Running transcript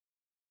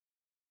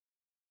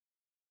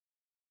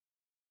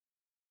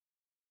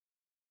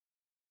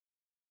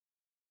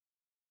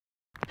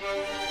It's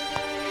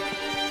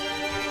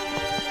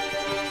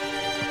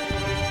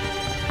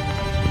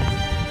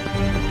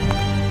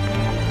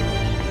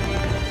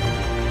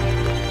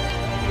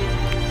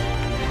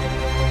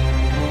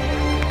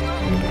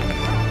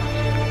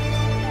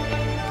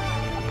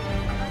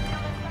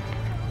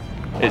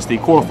the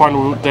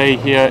quarter-final day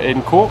here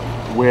in Cork.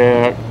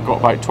 We've got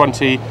about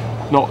 20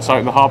 knots out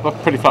in the harbour,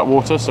 pretty flat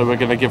water, so we're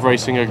going to give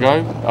racing a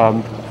go.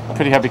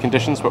 Pretty heavy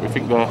conditions, but we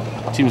think the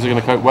teams are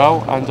going to cope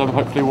well, and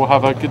hopefully we'll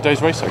have a good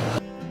day's racing.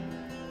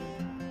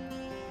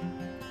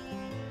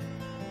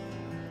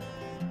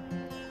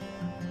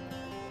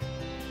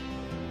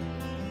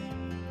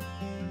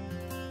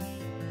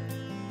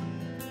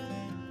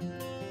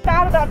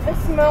 Started up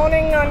this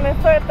morning on the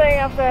third day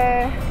of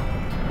the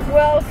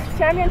World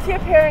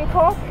Championship here in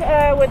Cork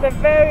with a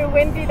very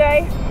windy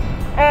day.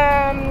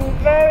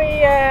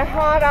 Very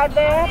hard out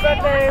there, but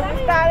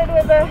we started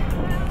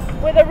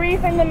with a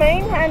reef in the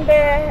main, and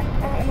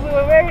we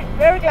were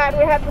very glad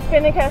we had the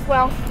spinnaker as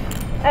well.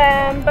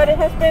 But it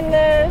has been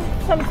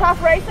some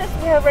tough races.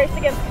 We have raced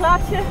against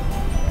Klaartje,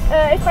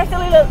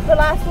 especially the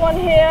last one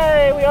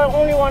here. We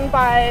only won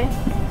by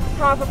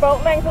half a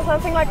boat length or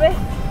something like this.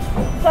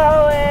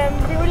 So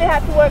we really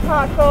had to work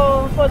hard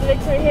for the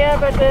victory here,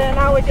 but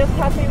now we're just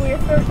happy we are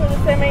through to the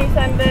semis,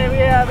 and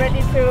we are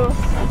ready to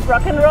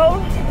rock and roll.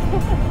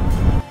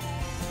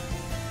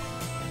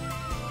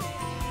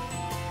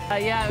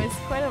 Yeah, it was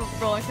quite a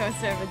roller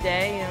coaster of a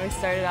day. You know, we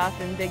started off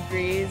in big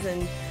breeze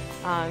and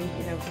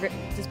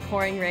just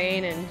pouring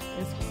rain, and it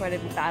was quite a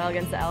battle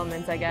against the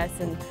elements, I guess.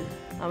 And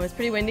it was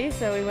pretty windy,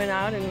 so we went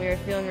out and we were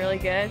feeling really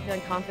good,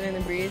 feeling confident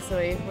in the breeze. So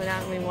we went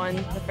out and we won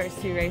the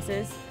first two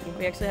races.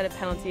 We actually had a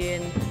penalty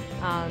in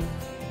our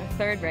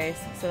third race,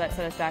 so that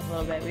set us back a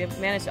little bit. We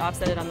managed to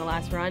offset it on the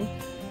last run,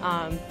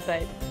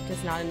 but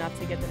just not enough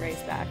to get the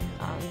race back.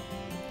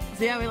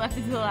 So yeah, we left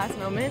it to the last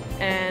moment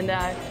and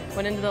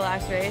went into the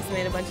last race,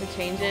 made a bunch of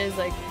changes,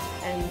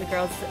 and the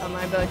girls on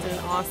my boat did an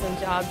awesome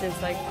job just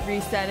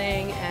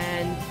resetting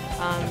and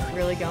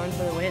really going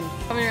for the win.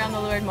 Coming around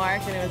the leeward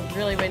mark, and it was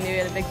really windy. We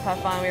had a big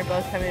puff on. We were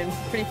both coming in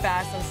pretty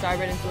fast on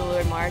starboard into the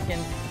leeward mark,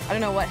 and I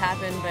don't know what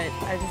happened, but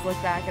I just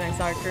looked back and I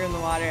saw our crew in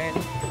the water, and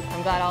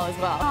I'm glad all is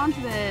well.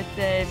 Onto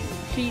the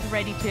sheet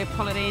ready to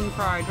pull it in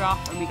for our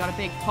drop, and we got a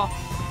big puff,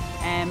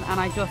 and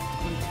I just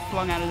was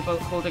flung out of the boat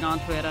holding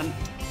onto it. And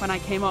when I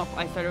came up,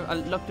 I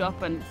looked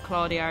up, and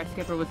Claudia, our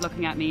skipper, was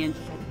looking at me and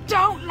she said,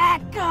 "Don't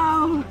let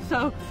go!"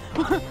 So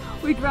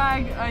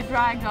I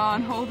dragged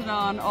on, holding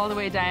on all the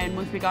way down.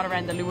 Once we got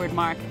around the leeward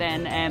mark,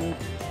 then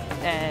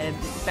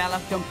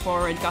Bella jumped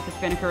forward, got the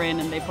spinnaker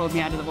in, and they pulled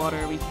me out of the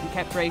water. We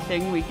kept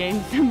racing. We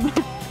gained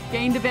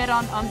a bit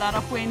on that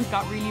upwind,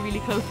 got really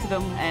close to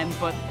them,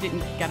 but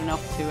didn't get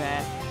enough to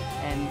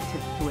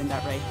win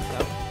that race.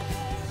 So.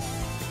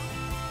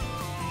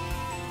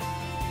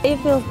 It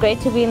feels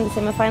great to be in the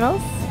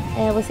semifinals.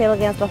 We sailed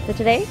against Lotte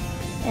today.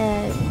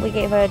 We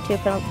gave her 2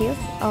 penalties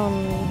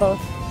on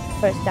both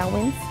first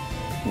downwinds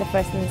in the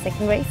first and the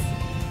second race.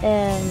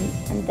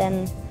 And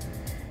then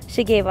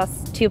she gave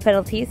us 2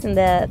 penalties in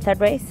the third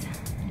race.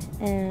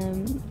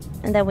 And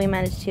then we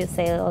managed to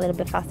sail a little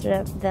bit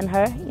faster than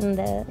her in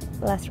the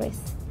last race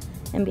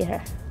and beat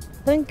her.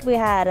 I think we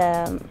had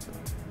a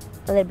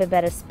little bit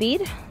better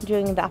speed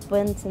during the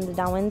upwinds and the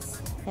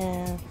downwinds.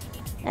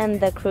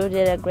 And the crew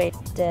did a great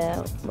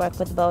work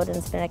with the boat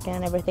and spinnaker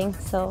and everything,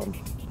 so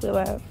we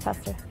were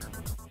faster.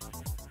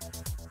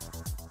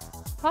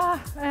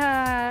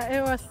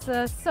 It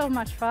was so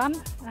much fun.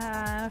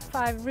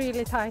 5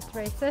 really tight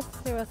races.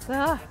 It was.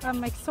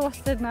 I'm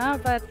exhausted now,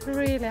 but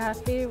really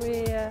happy.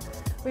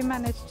 We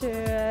managed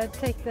to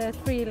take the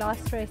 3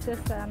 last races,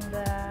 and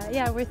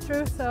yeah, we're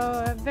through.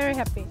 So very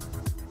happy.